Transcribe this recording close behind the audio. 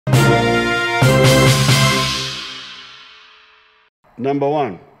Number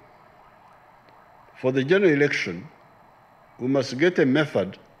one, for the general election, we must get a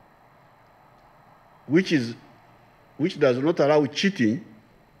method which does not allow cheating,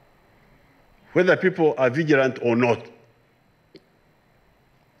 whether people are vigilant or not.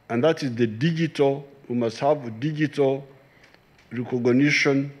 And that is the digital, we must have digital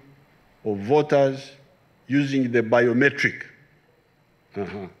recognition of voters using the biometric.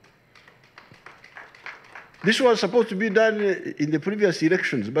 This was supposed to be done in the previous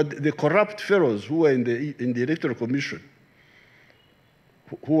elections, but the corrupt fellows who were in the Electoral Commission,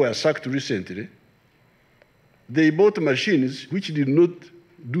 who were sacked recently, they bought machines which did not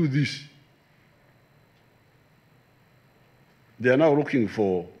do this. They are now looking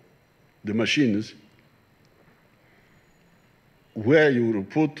for the machines where you will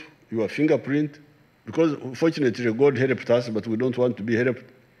put your fingerprint, because fortunately God helped us, but we don't want to be helped.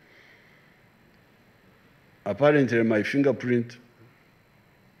 Apparently my fingerprint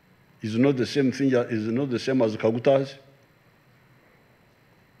is not the same thing, is not the same as Kaguta's,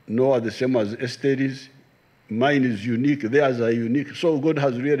 nor the same as Esteri's. Mine is unique, theirs are unique. So God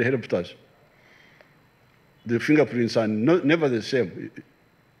has really helped us. The fingerprints are never the same.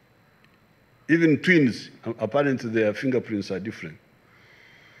 Even twins, apparently their fingerprints are different.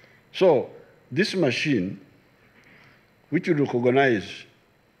 So this machine, which will recognize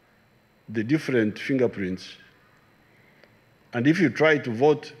the different fingerprints, and if you try to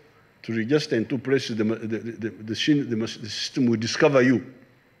vote to register in two places, the system will discover you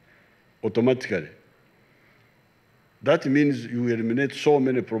automatically. That means you will eliminate so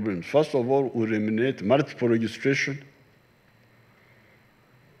many problems. First of all, we eliminate multiple registration.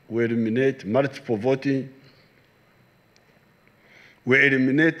 We eliminate multiple voting. We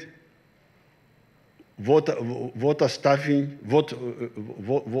eliminate voter stuffing,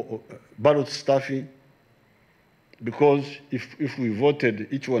 ballot stuffing, because if we voted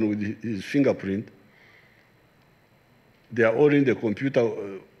each one with his fingerprint, they are all in the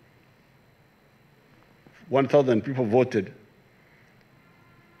computer. 1,000 people voted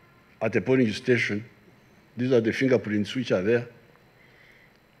at a polling station. These are the fingerprints which are there.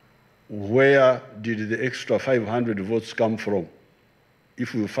 Where did the extra 500 votes come from?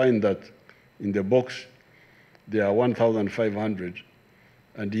 If we find that in the box there are 1,500,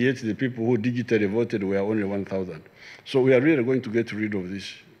 and yet the people who digitally voted were only 1,000. So we are really going to get rid of this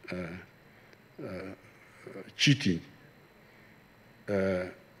cheating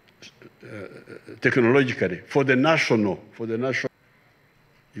technologically for the national.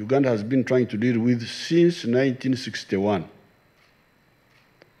 Uganda has been trying to deal with since 1961.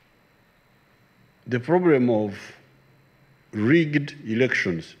 The problem of rigged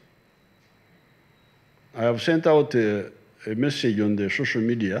elections. I have sent out a message on the social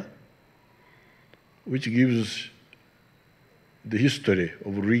media which gives the history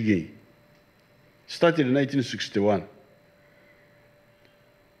of rigging. Started in 1961,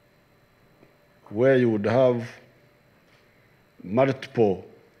 where you would have multiple.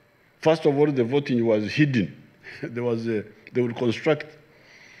 First of all, the voting was hidden. They would construct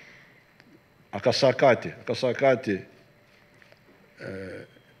a kasakate,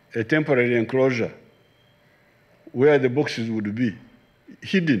 a temporary enclosure where the boxes would be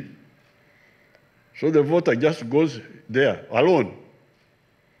hidden. So the voter just goes there alone.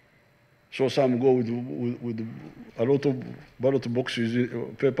 So some go with a lot of ballot boxes,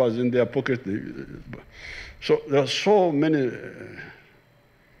 papers in their pocket. So there are so many.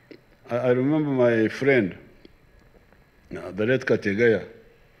 I remember my friend, the Red Kategaya,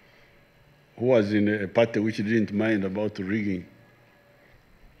 who was in a party which didn't mind about rigging.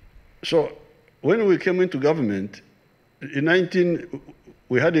 So when we came into government,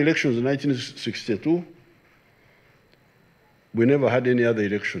 we had elections in 1962. We never had any other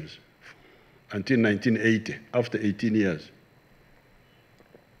elections until 1980, after 18 years.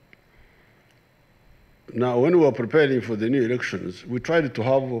 Now, when we were preparing for the new elections, we tried to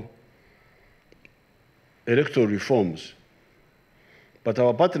have electoral reforms, but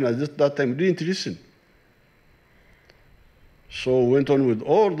our partners at that time didn't listen. So we went on with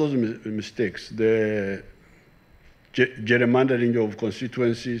all those mistakes, the gerrymandering of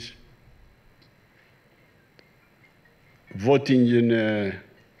constituencies, voting in a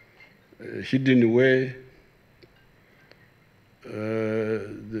hidden way,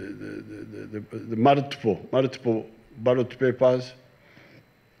 the multiple ballot papers,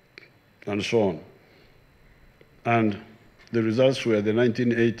 and so on. And the results were the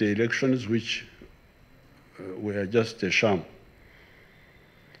 1980 elections, which were just a sham.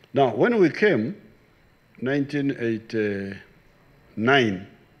 Now, when we came, 1989,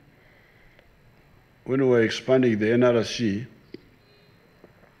 when we were expanding the NRC,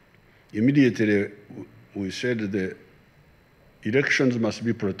 immediately we said the elections must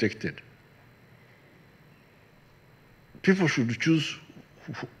be protected. People should choose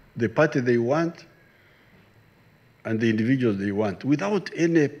the party they want and the individuals they want without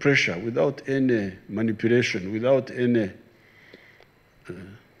any pressure, without any manipulation, without any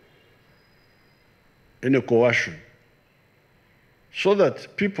coercion. So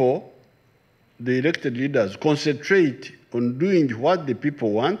that people, the elected leaders, concentrate on doing what the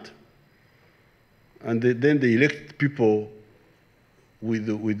people want, and then they elect people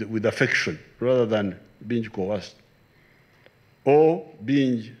with affection rather than being coerced or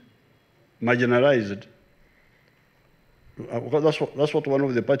being marginalized. That's what one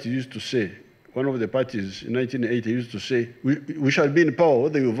of the parties used to say. One of the parties in 1980 used to say, we shall be in power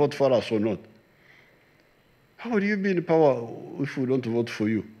whether you vote for us or not. How will you be in power if we don't vote for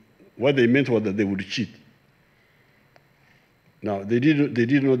you? What they meant was that they would cheat. Now, they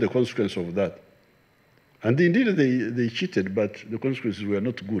didn't know the consequence of that. And indeed, they cheated, but the consequences were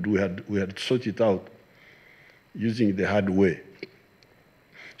not good. We had sorted it out using the hard way.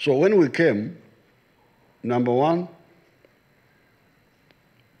 So when we came, number one,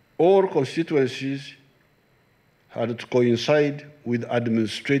 all constituencies had to coincide with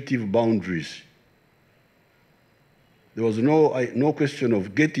administrative boundaries. There was no question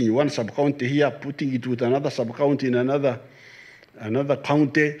of getting one sub-county here, putting it with another sub-county in another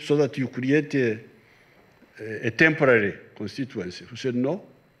county so that you create a temporary constituency. We said no.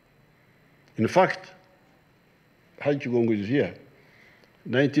 In fact, Haji Gongo is here.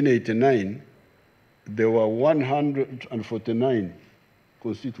 1989, there were 149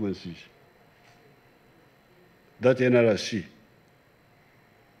 constituencies. That NRC.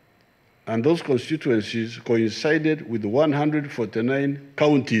 And those constituencies coincided with 149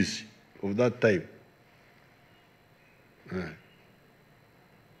 counties of that time.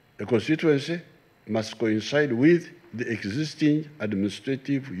 A constituency must coincide with the existing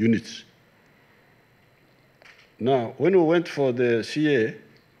administrative units. Now, when we went for the CA,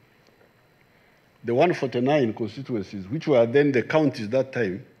 the 149 constituencies, which were then the counties that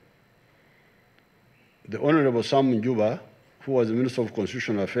time, the Honorable Sam Njuba, who was the Minister of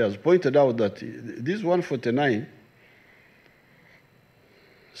Constitutional Affairs, pointed out that these 149,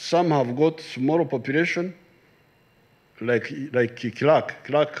 some have got smaller population, like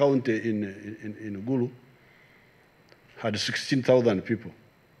Clark County in Gulu had 16,000 people.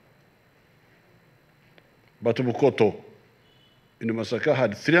 But Bukoto in Masaka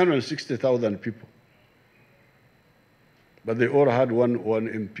had 360,000 people. But they all had one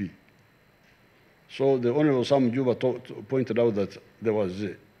MP. So the Honorable Sam Juba pointed out that there was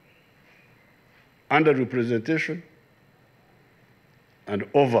under-representation and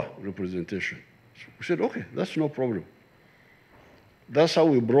over-representation. So we said, okay, that's no problem. That's how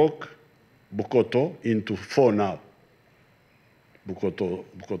we broke Bukoto into 4 now. Bukoto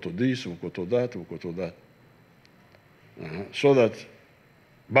this, Bukoto that, Bukoto that. So that,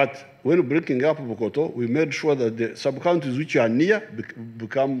 but when breaking up Bukoto, we made sure that the sub-counties which are near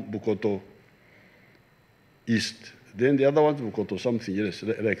become Bukoto East. Then the other ones Bukoto something else,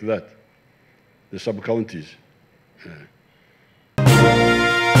 like that, the sub-counties.